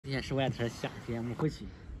今天是外头下雪没回去，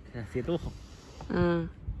看谁都好。嗯。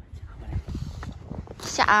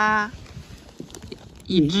下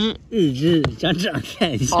一只，像这样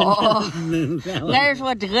看。哦，俺是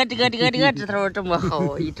说这个指头这么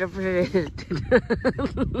厚，一只不是这。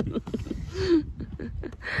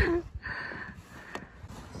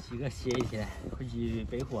洗个歇一歇，回去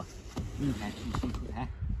备货，明天继续出摊，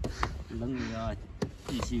冷的要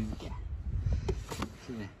继续干，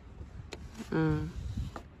是不是？嗯。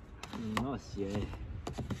老歇。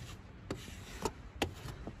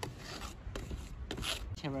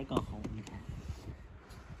前边更好，你看，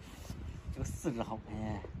有4只好，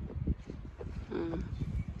哎。嗯。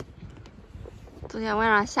昨天晚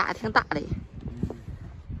上下挺大的。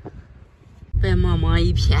白茫茫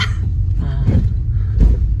一片。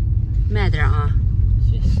慢点啊。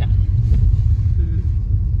先下。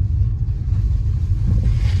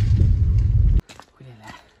回来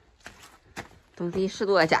了。东西10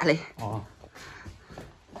多家里。哦。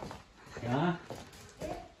行。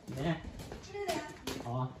来。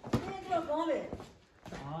好。这光呗。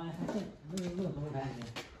啊，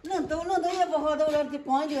能动也不好动了，就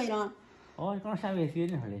光这样。哦，刚下完雪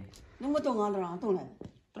那会儿嘞。那没动啊，动了。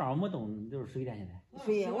没动，就是水的现在。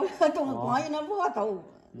水，我要动光一那不好动。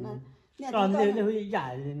那回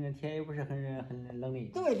压那天也不是很冷的。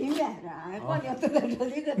都在里面是，光就都在这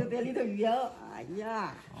里头，都在里头约。哎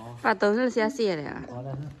呀。把灯是先卸了。哦，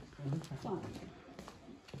那是。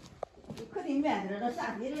可里面这都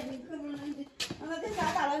下雪了，你可不能，那这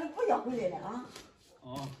下大了就不要回来了啊。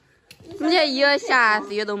哦。你这一下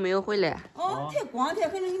雪都没有回来。哦，太光太，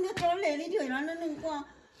可能你这来里就让那光，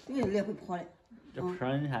就来回跑了。这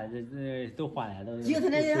坡你看这都坏了都。就他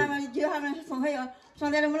那他们送还要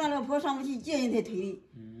上在这么那个坡上不去，接人才推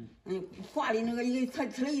的。滑的那个一呲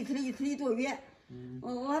了多远。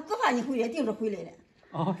我只怕你回来，定是回来了。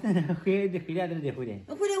哦，回来都得回来。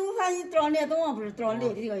回来我怕你到来东王不是到来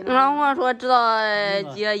的这个。老公说知道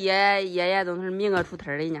这爷都是明个出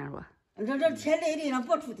摊的，人家说。这天来的那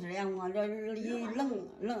不出摊呀，我这一冷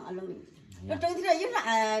的。这整天有啥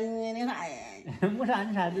那啥呀？没啥，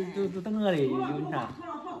你啥都等我嘞，有啥？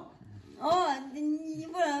哦，你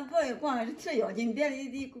不光吃药劲，别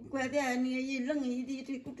的怪的那个一冷一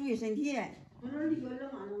得注意身体。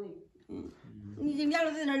你这面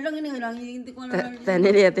都在那冷那个让你光那。在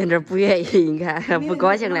那里在那不愿意，你看不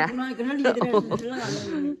高兴了。跟那离在那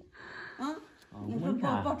是冷啊。你说别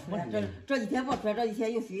出来，这几天别出来，这几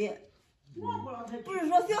天有雪。不是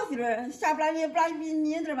说小雪儿下不来你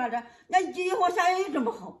这吧这，那这一晃下雨这么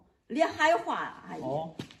好，连还有花。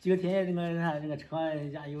哦，这个天那个车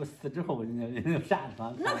家有4只后那啥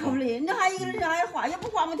子。那可不嘞，那还一个人还花也不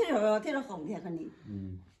花嘛，他这后天肯定。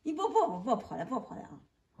你别跑了啊，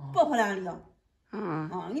别跑了里啊。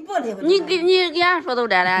你别来回。你给俺说都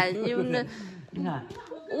这了，你看。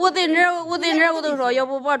我在那儿我都说要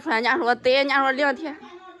不别穿，人家说对，人家说2天。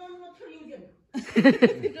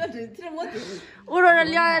我说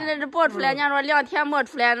这播出来，人家说2天没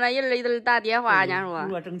出来，那一人打电话，人家说。如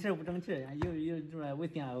果整齐不整齐，有这微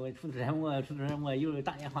信我出差没有人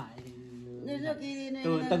打电话，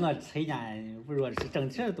都等我催呢，不说是整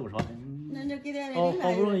齐多少。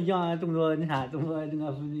好不容易养这么多那啥，这么那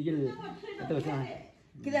个人都行。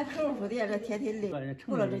给咱口说的这天天累，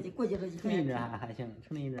过了过节这几天。城里这还行，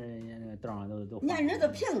城里这那个道上都。人家人都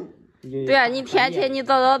平。对啊，你天天你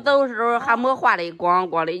早走的时候还没花的光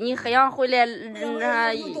的，你还想回来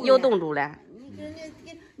那又冻住了。人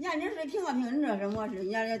家人是平啊平，这什么事？人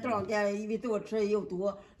家这道干因为多吃又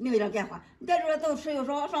多，没有点干花。在这都吃又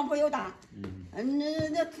少，上坡又大。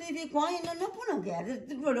那推光那不能干，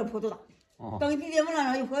这坡多大？等地点我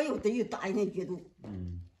那一坡又大一点剧毒。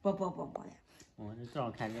不的。这正好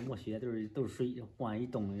看这没雪都是水，晃一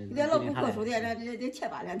冻。这老不可说的，这贴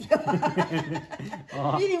吧2天。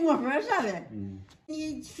你的没法啥呗？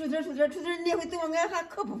你出点那回走俺还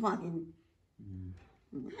可不放心。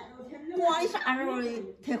光一啥时候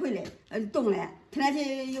才回来？冻了，天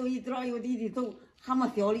天又一早又地走，还没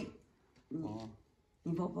小哩。你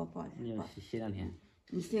别的。你要歇2天。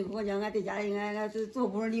你歇我讲俺在家里俺做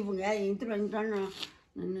不离不安，你这你这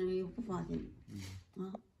又不放心。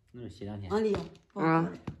那就歇2天。李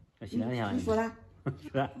歇2天。你说啥？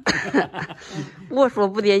是。我说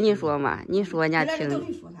不对，你说嘛？你说人家听。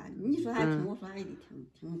你说啥？你说啥听，我说啥也得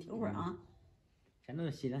听会儿啊。现在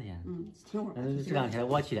都歇2天。听会儿。这2天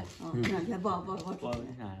我去的。这2天不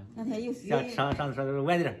那天有雪。上都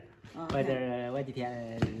晚点，晚几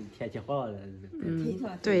天天气好了。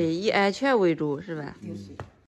对，以安全为主是吧？就是。